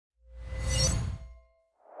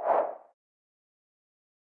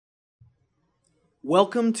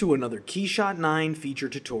Welcome to another KeyShot 9 feature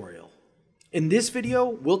tutorial. In this video,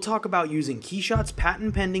 we'll talk about using KeyShot's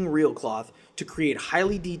patent-pending RealCloth to create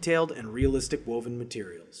highly detailed and realistic woven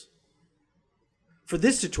materials. For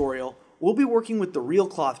this tutorial, we'll be working with the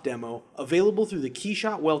RealCloth demo available through the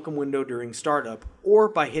KeyShot welcome window during startup or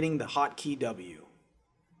by hitting the hotkey W.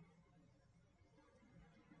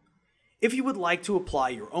 If you would like to apply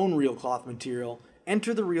your own RealCloth material,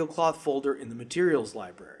 enter the RealCloth folder in the Materials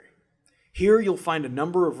library. Here you'll find a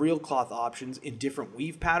number of RealCloth options in different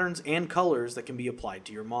weave patterns and colors that can be applied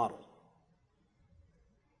to your model.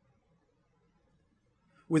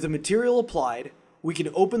 With a material applied, we can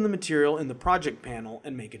open the material in the project panel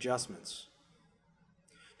and make adjustments.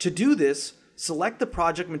 To do this, select the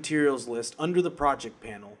project materials list under the project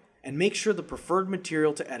panel and make sure the preferred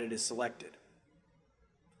material to edit is selected.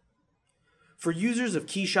 For users of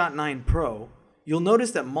KeyShot 9 Pro, you'll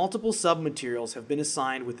notice that multiple sub-materials have been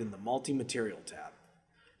assigned within the Multi-Material tab.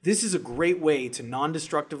 This is a great way to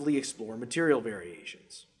non-destructively explore material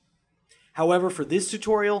variations. However, for this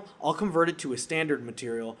tutorial, I'll convert it to a standard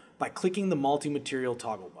material by clicking the Multi-Material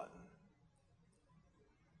toggle button.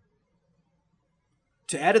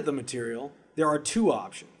 To edit the material, there are two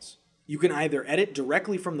options. You can either edit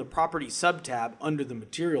directly from the Properties sub-tab under the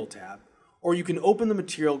Material tab, or you can open the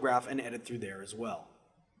material graph and edit through there as well.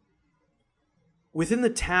 Within the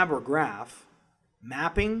tab or graph,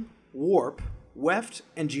 mapping, warp, weft,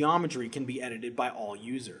 and geometry can be edited by all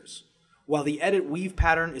users, while the edit weave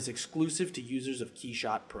pattern is exclusive to users of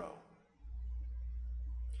KeyShot Pro.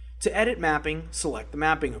 To edit mapping, select the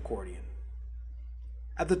mapping accordion.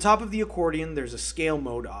 At the top of the accordion, there's a scale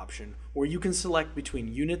mode option where you can select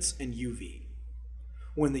between units and UV.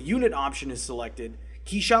 When the unit option is selected,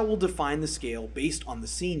 KeyShot will define the scale based on the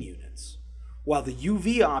scene units, while the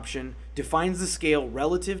UV option defines the scale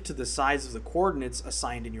relative to the size of the coordinates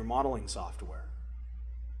assigned in your modeling software.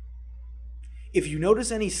 If you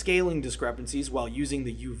notice any scaling discrepancies while using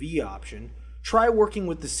the UV option, try working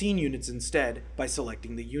with the scene units instead by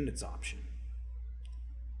selecting the units option.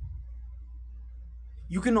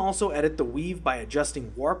 You can also edit the weave by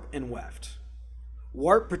adjusting warp and weft.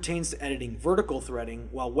 Warp pertains to editing vertical threading,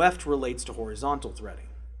 while weft relates to horizontal threading.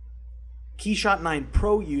 KeyShot 9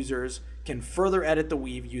 Pro users can further edit the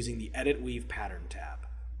weave using the Edit Weave Pattern tab.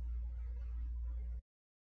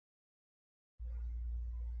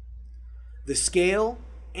 The scale,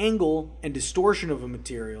 angle, and distortion of a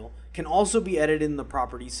material can also be edited in the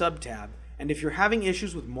Properties sub-tab, and if you're having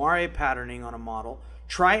issues with moire patterning on a model,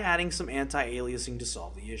 try adding some anti-aliasing to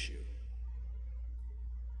solve the issue.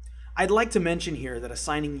 I'd like to mention here that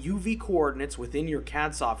assigning UV coordinates within your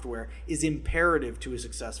CAD software is imperative to a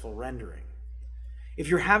successful rendering. If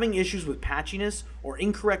you're having issues with patchiness or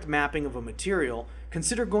incorrect mapping of a material,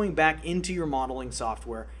 consider going back into your modeling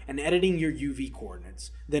software and editing your UV coordinates,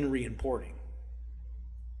 then re-importing.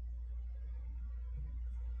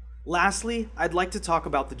 Lastly, I'd like to talk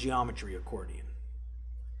about the geometry accordion.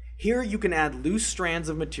 Here you can add loose strands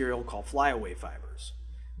of material called flyaway fibers.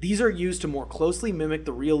 These are used to more closely mimic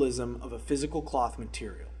the realism of a physical cloth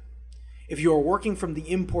material. If you are working from the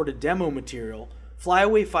imported demo material,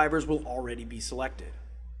 flyaway fibers will already be selected.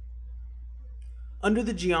 Under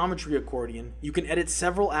the geometry accordion, you can edit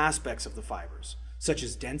several aspects of the fibers, such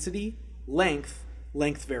as density, length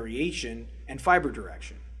variation, and fiber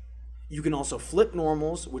direction. You can also flip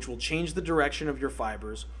normals, which will change the direction of your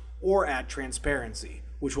fibers, or add transparency,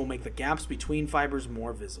 which will make the gaps between fibers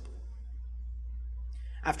more visible.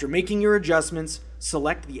 After making your adjustments,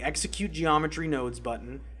 select the Execute Geometry Nodes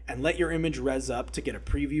button and let your image res up to get a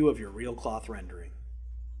preview of your RealCloth rendering.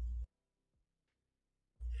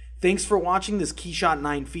 Thanks for watching this KeyShot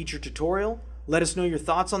 9 feature tutorial. Let us know your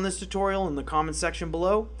thoughts on this tutorial in the comments section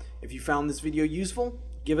below. If you found this video useful,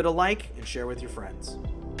 give it a like and share with your friends.